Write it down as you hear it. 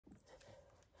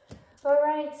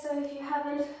Alright, so if you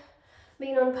haven't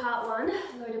been on part one,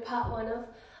 go to part one of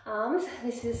arms.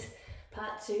 This is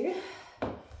part two.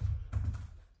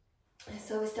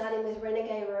 So we're starting with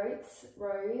renegade rows,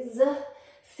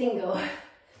 single.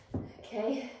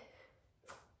 Okay.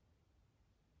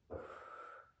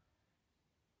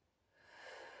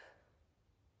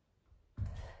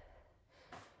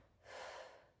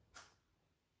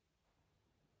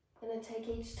 I'm going to take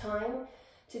each time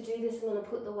to do this. I'm going to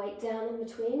put the weight down in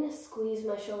between, squeeze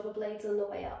my shoulder blades on the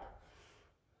way up.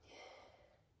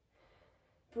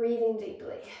 Breathing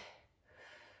deeply.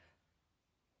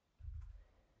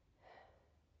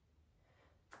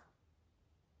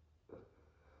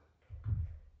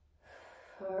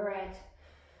 All right,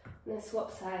 I'm going to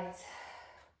swap sides.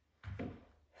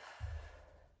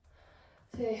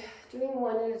 So doing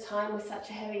one at a time with such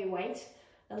a heavy weight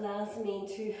allows me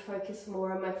to focus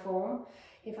more on my form.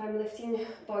 If I'm lifting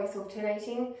both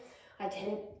alternating, I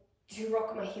tend to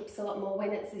rock my hips a lot more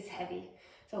when it's this heavy.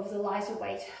 So if it was a lighter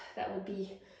weight, that would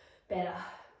be better.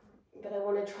 But I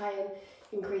want to try and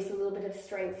increase a little bit of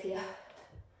strength here.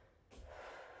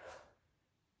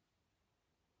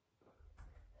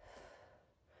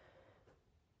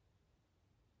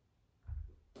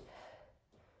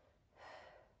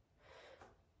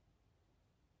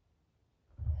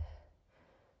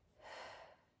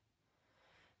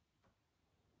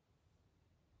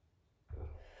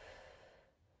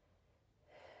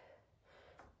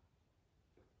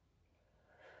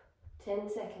 Ten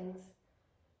seconds.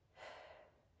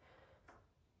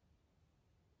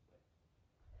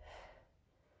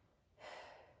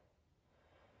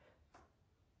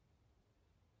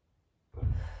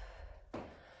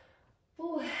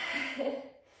 Ooh.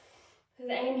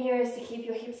 The aim here is to keep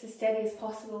your hips as steady as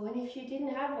possible, and if you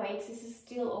didn't have weights, this is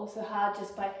still also hard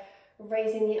just by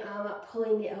raising the arm up,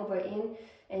 pulling the elbow in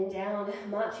and down.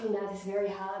 Marching that is very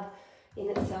hard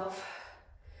in itself.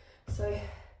 So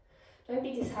don't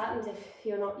be disheartened if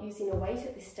you're not using a weight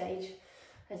at this stage.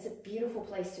 It's a beautiful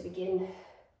place to begin.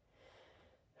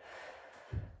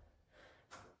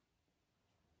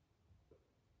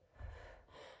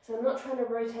 So I'm not trying to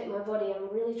rotate my body, I'm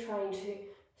really trying to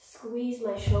squeeze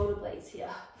my shoulder blades here.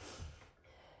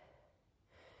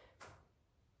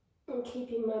 And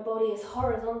keeping my body as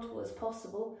horizontal as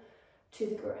possible to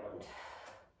the ground.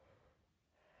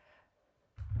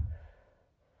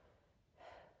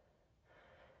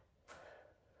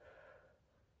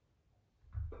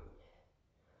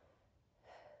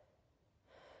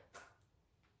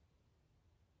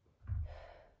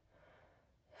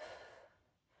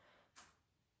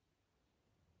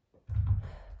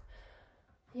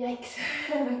 Yikes,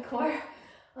 my core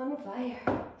on fire.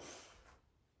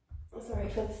 Sorry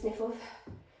for the sniffles.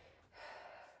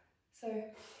 So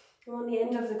I'm on the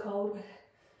end of the cold,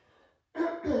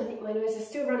 but I think my nose is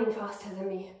still running faster than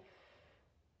me.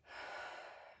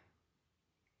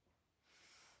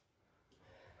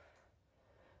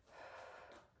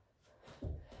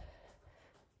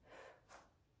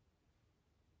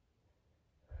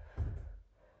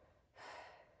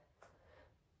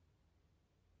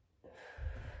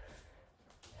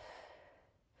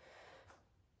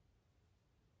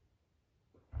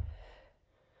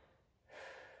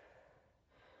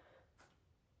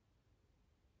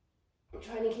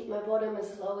 I'm trying to keep my bottom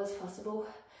as low as possible.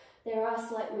 There are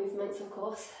slight movements, of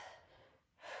course.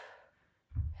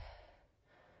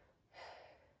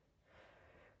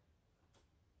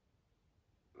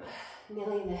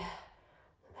 Nearly there.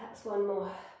 Perhaps one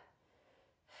more.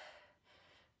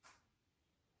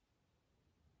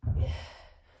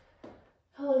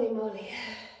 Holy moly.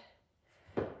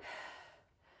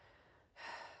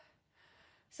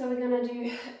 So we're going to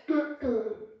do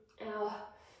our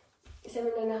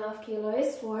 7.5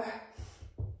 kilos for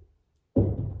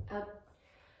our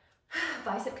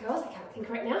bicep curls. I can't think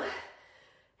right now.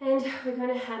 And we're going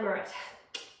to hammer it.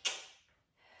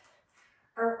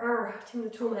 Tim the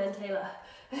Toolman Taylor.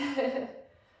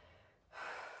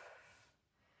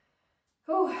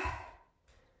 Oh.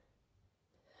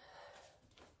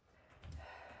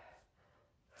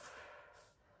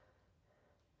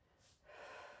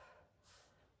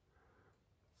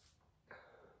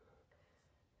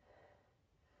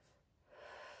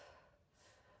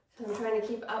 So I'm trying to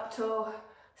keep up tall,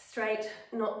 straight,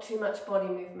 not too much body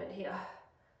movement here.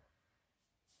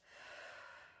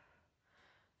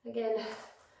 Again,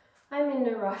 I'm in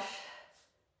no rush.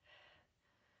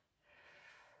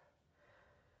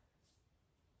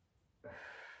 I've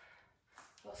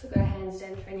also got a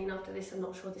handstand training after this. I'm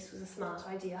not sure this was a smart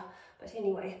idea, but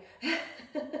anyway.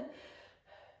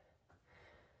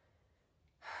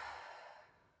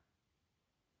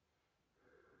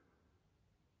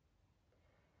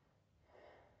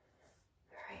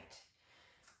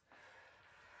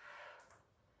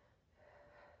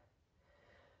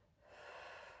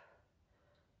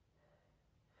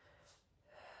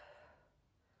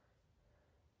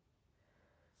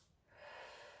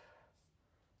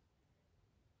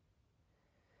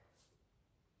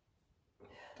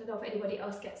 don't know if anybody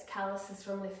else gets calluses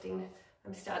from lifting.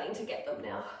 I'm starting to get them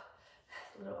now.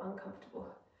 A little uncomfortable.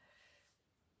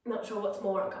 Not sure what's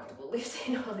more uncomfortable,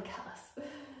 lifting or the callus.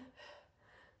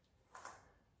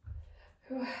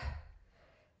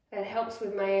 It helps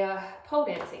with my pole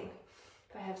dancing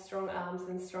if I have strong arms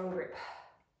and strong grip.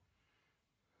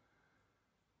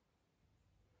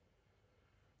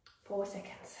 4 seconds.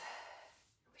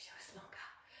 I wish it was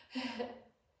longer.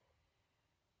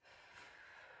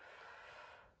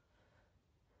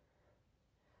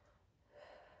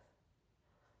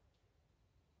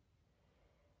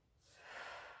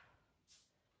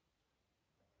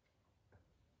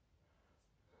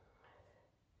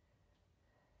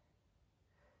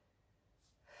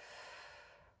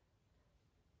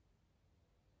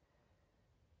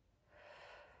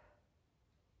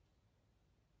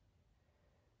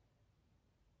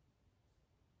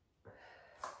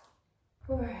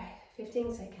 All right,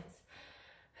 15 seconds.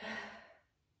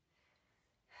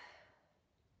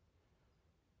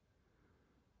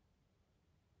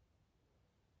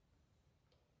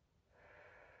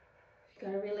 You've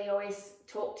got to really always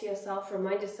talk to yourself,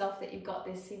 remind yourself that you've got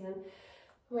this even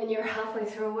when you're halfway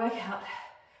through a workout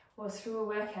or through a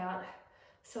workout.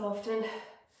 So often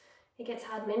it gets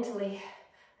hard mentally,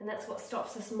 and that's what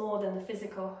stops us more than the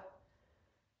physical.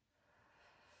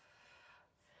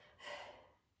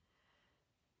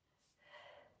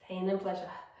 Pain and pleasure.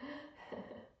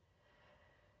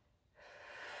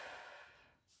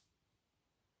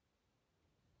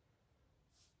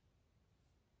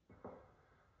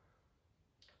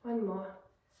 One more.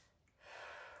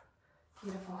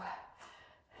 Beautiful.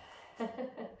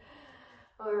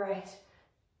 All right,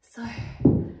 so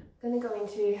I'm going to go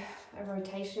into a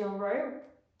rotational row.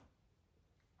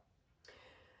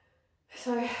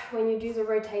 So when you do the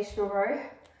rotational row,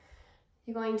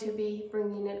 you're going to be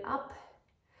bringing it up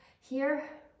here,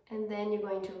 and then you're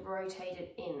going to rotate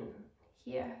it in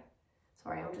here.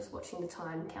 Sorry, I'm just watching the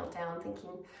time countdown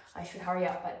thinking I should hurry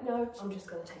up, but no, I'm just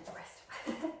going to take the rest.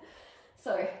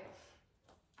 So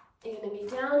you're going to be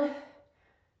down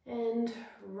and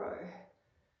row.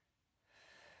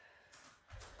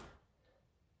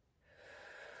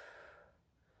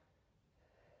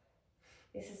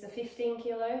 This is the 15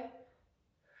 kilo.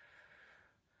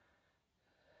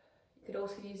 You could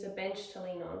also use a bench to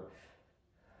lean on.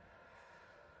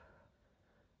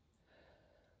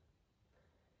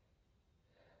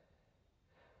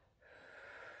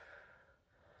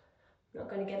 Not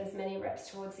going to get as many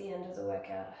reps towards the end of the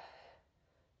workout.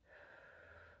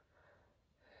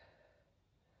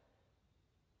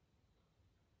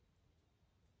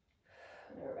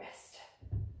 I'm going to rest.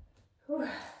 Whew.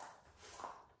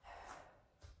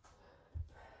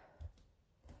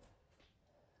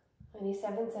 Only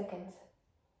 7 seconds.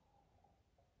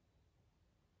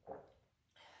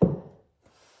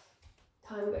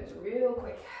 Time goes real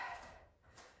quick.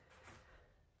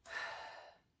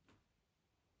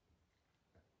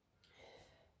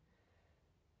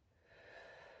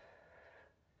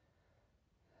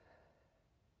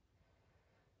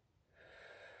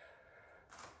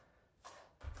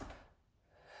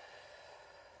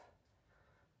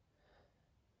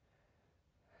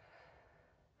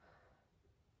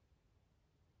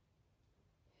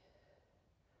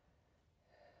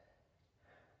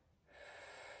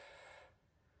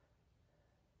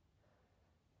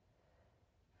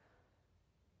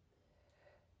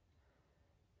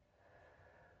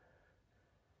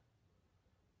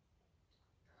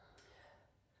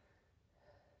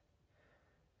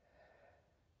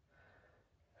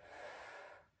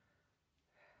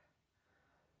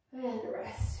 And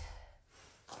rest.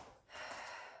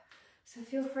 So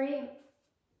feel free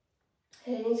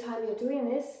at any time you're doing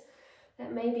this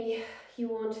that maybe you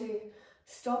want to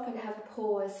stop and have a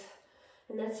pause,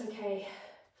 and that's okay.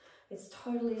 It's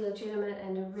totally legitimate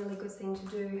and a really good thing to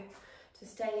do to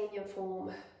stay in your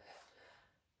form.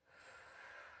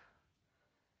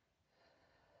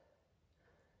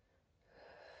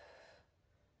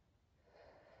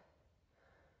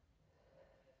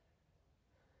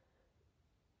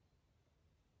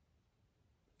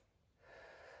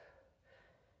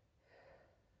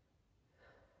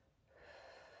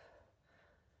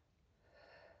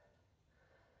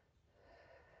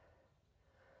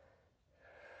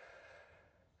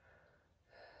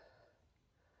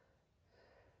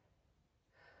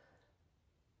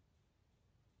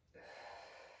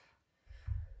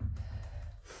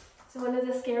 So one of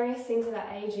the scariest things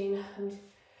about aging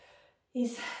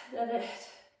is that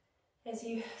as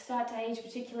you start to age,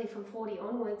 particularly from 40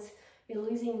 onwards, you're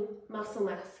losing muscle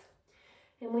mass.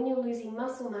 And when you're losing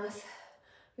muscle mass,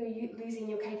 you're losing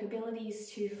your capabilities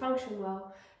to function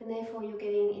well, and therefore you're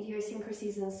getting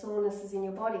idiosyncrasies and sorenesses in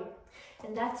your body.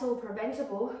 And that's all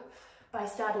preventable by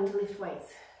starting to lift weights.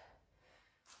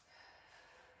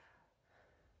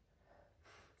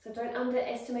 So don't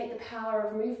underestimate the power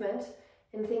of movement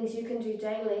and things you can do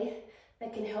daily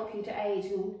that can help you to age.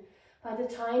 And by the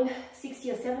time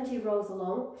 60 or 70 rolls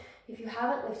along, if you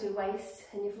haven't lifted weights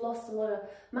and you've lost a lot of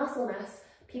muscle mass,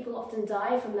 people often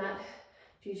die from that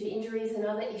due to injuries and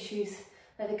other issues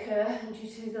that occur due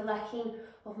to the lacking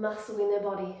of muscle in their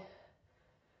body.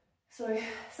 So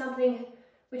something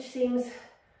which seems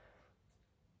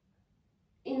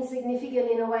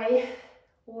insignificant in a way,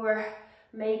 or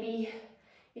maybe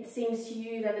it seems to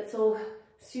you that it's all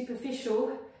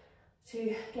superficial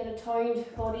to get a toned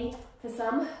body for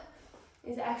some,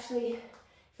 is actually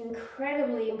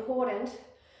incredibly important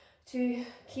to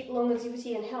keep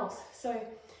longevity and health. So,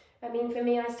 I mean, for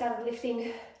me, I started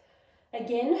lifting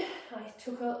again. I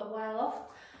took a while off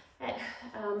at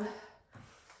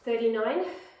 39,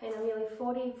 and I'm nearly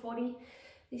 40,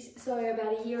 so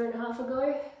about a year and a half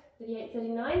ago, 38,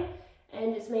 39,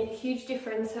 and it's made a huge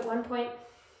difference. At one point,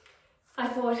 I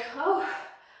thought, oh,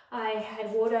 I had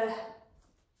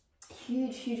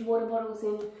huge water bottles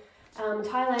in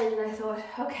Thailand, and I thought,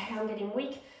 okay, I'm getting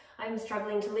weak, I'm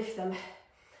struggling to lift them.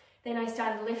 Then I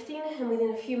started lifting, and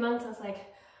within a few months I was like,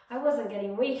 I wasn't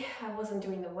getting weak, I wasn't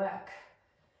doing the work.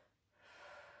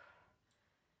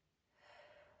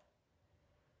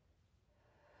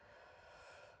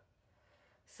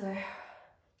 So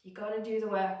you gotta do the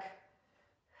work.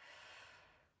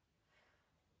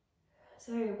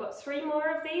 So we've got 3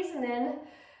 more of these, and then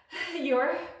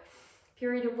your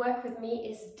period of work with me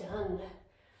is done.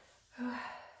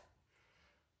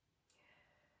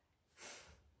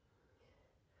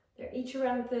 They're each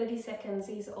around 30 seconds,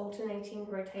 these alternating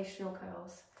rotational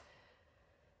curls.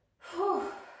 Whew.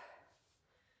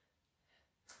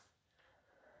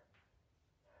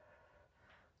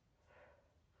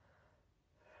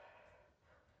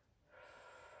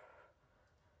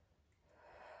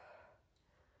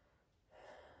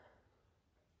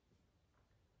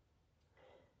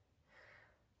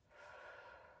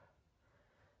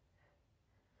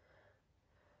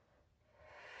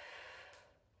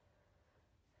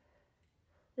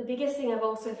 The biggest thing I've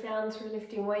also found through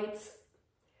lifting weights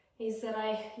is that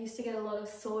I used to get a lot of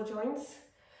sore joints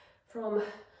from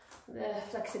the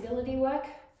flexibility work,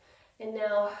 and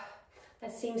now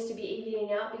that seems to be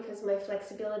evening out because my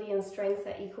flexibility and strength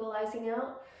are equalizing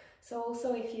out. So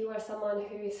also, if you are someone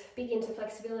who's big into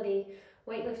flexibility,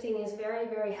 weightlifting is very,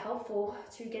 very helpful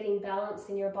to getting balance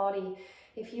in your body.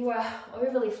 If you are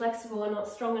overly flexible and not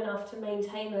strong enough to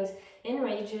maintain those end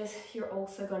ranges, you're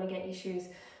also going to get issues.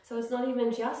 So it's not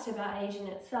even just about aging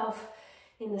itself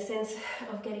in the sense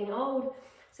of getting old,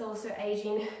 it's also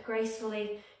aging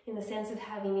gracefully in the sense of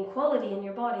having equality in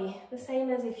your body. The same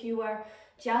as if you are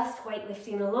just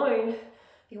weightlifting alone,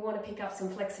 you want to pick up some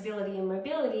flexibility and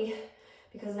mobility,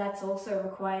 because that's also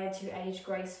required to age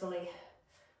gracefully.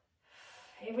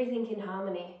 Everything in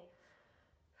harmony.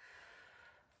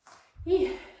 Yeah.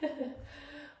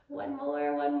 One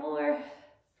more.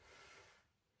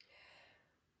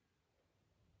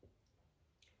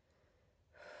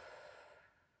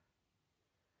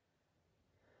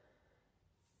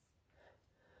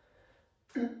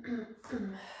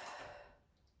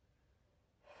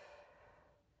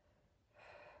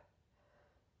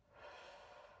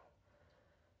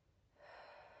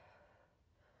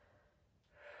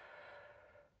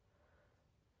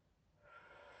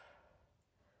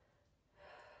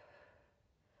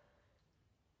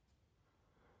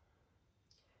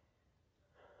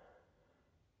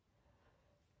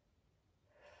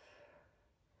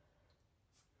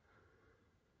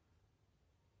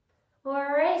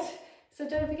 Alright, so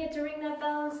don't forget to ring that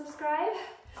bell and subscribe,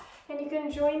 and you can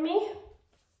join me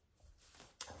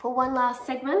for one last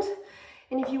segment.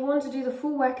 And if you want to do the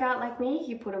full workout like me,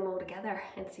 you put them all together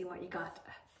and see what you got.